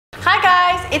Hi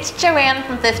guys, it's Joanne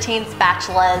from 15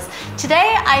 Spatulas.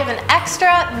 Today I have an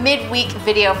extra midweek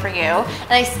video for you,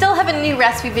 and I still have a new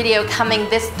recipe video coming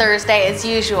this Thursday as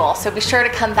usual, so be sure to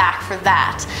come back for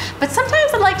that. But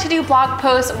sometimes I like to do blog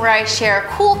posts where I share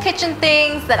cool kitchen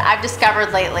things that I've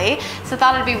discovered lately, so I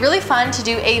thought it'd be really fun to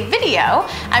do a video.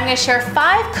 I'm going to share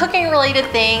 5 cooking related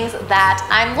things that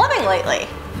I'm loving lately.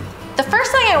 The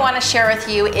first thing I want to share with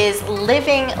you is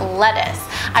living lettuce.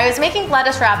 I was making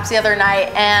lettuce wraps the other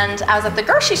night and I was at the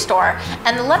grocery store,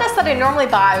 and the lettuce that I normally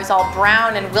buy was all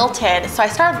brown and wilted, so I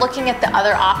started looking at the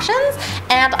other options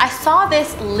and I saw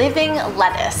this living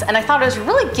lettuce and I thought it was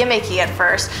really gimmicky at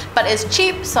first, but it's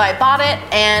cheap, so I bought it,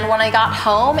 and when I got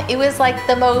home it was like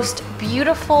the most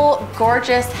beautiful,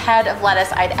 gorgeous head of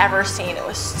lettuce I'd ever seen. It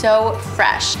was so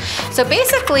fresh. So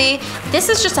basically this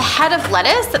is just a head of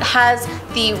lettuce that has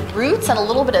the roots and a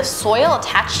little bit of soil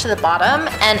attached to the bottom,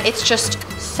 and it's just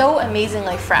so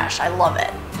amazingly fresh. I love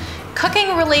it.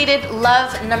 Cooking related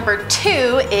love number 2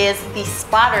 is the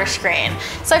splatter screen.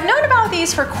 So I've known about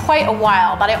these for quite a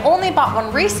while, but I only bought one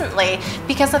recently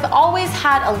because I've always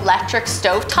had electric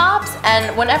stovetops,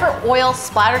 and whenever oil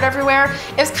splattered everywhere,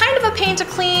 it was kind of a pain to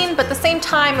clean, but at the same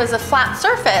time it was a flat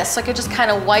surface, so I could just kind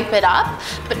of wipe it up.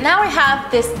 But now I have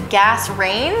this gas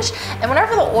range, and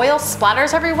whenever the oil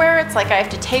splatters everywhere, it's like I have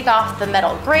to take off the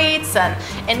metal grates, and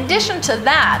in addition to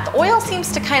that, the oil seems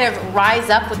to kind of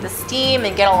rise up with the steam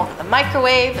and get all over the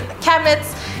microwave and the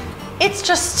cabinets. It's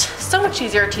just so much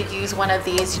easier to use one of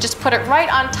these. You just put it right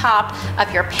on top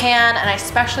of your pan, and I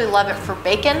especially love it for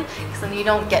bacon because then you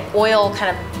don't get oil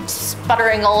kind of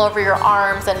sputtering all over your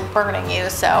arms and burning you.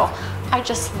 So I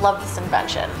just love this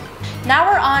invention. Now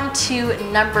we're on to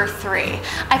number 3.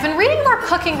 I've been reading more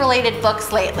cooking related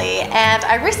books lately, and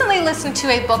I recently listened to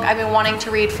a book I've been wanting to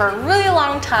read for a really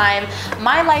long time,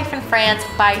 My Life in France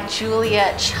by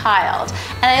Julia Child.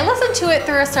 And I listened to it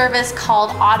through a service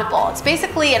called Audible. It's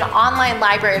basically an online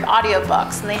library of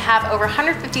audiobooks, and they have over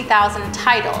 150,000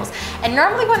 titles. And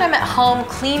normally when I'm at home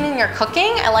cleaning or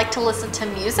cooking, I like to listen to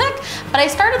music, but I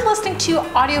started listening to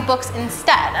audiobooks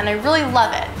instead, and I really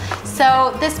love it.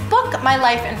 So this book, My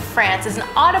Life in France, is an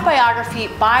autobiography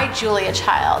by Julia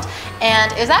Child, and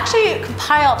it was actually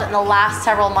compiled in the last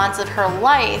several months of her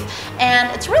life, and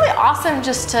it's really awesome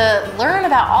just to learn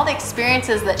about all the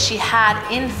experiences that she had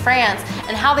in France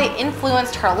and how they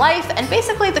influenced her life and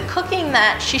basically the cooking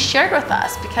that she shared with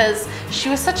us, because she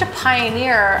was such a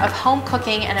pioneer of home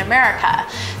cooking in America.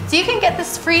 So you can get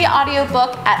this free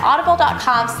audiobook at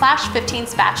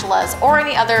audible.com/15spatulas or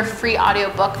any other free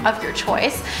audiobook of your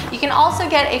choice. You can also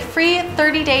get a free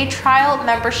 30-day trial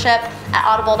membership at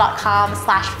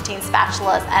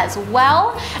audible.com/15spatulas as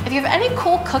well. If you have any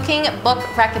cool cooking book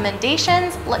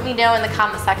recommendations, let me know in the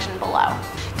comment section below.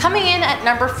 Coming in at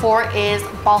number 4 is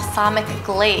balsamic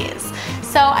glaze.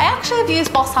 So I actually have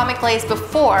used balsamic glaze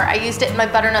before. I used it in my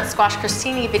butternut squash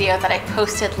crostini video that I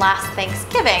posted last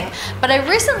Thanksgiving, but I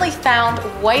recently found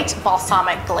white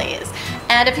balsamic glaze.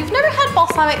 And if you've never had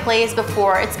balsamic glaze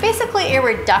before, it's basically a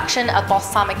reduction of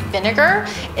balsamic vinegar.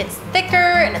 It's thicker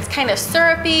and it's kind of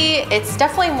syrupy. It's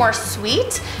definitely more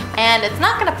sweet, and it's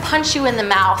not gonna punch you in the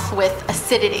mouth with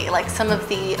acidity like some of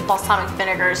the balsamic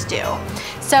vinegars do.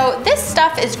 So this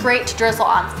stuff is great to drizzle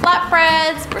on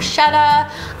flatbreads, bruschetta.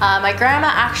 My grandma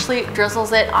actually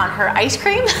drizzles it on her ice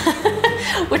cream,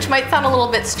 which might sound a little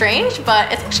bit strange, but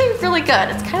it's actually really good.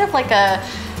 It's kind of like it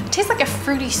tastes like a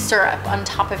fruity syrup on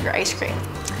top of your ice cream.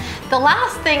 The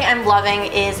last thing I'm loving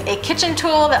is a kitchen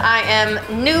tool that I am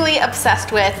newly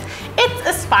obsessed with. It's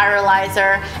a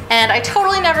spiralizer, and I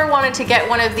totally never wanted to get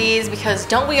one of these because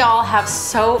don't we all have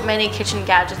so many kitchen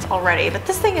gadgets already, but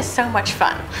this thing is so much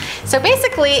fun. So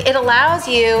basically it allows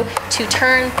you to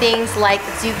turn things like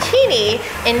zucchini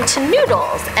into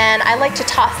noodles, and I like to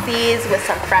toss these with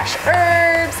some fresh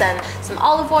herbs and some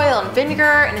olive oil and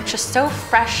vinegar, and it's just so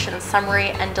fresh and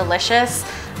summery and delicious.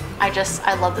 I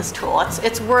love this tool.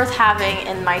 It's worth having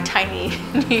in my tiny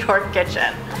New York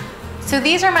kitchen. So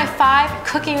these are my 5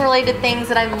 cooking related things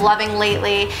that I'm loving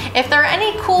lately. If there are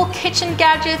any cool kitchen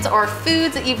gadgets or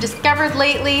foods that you've discovered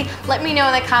lately, let me know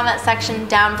in the comment section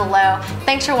down below.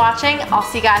 Thanks for watching. I'll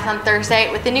see you guys on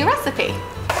Thursday with a new recipe.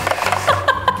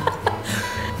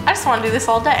 I just want to do this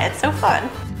all day. It's so fun.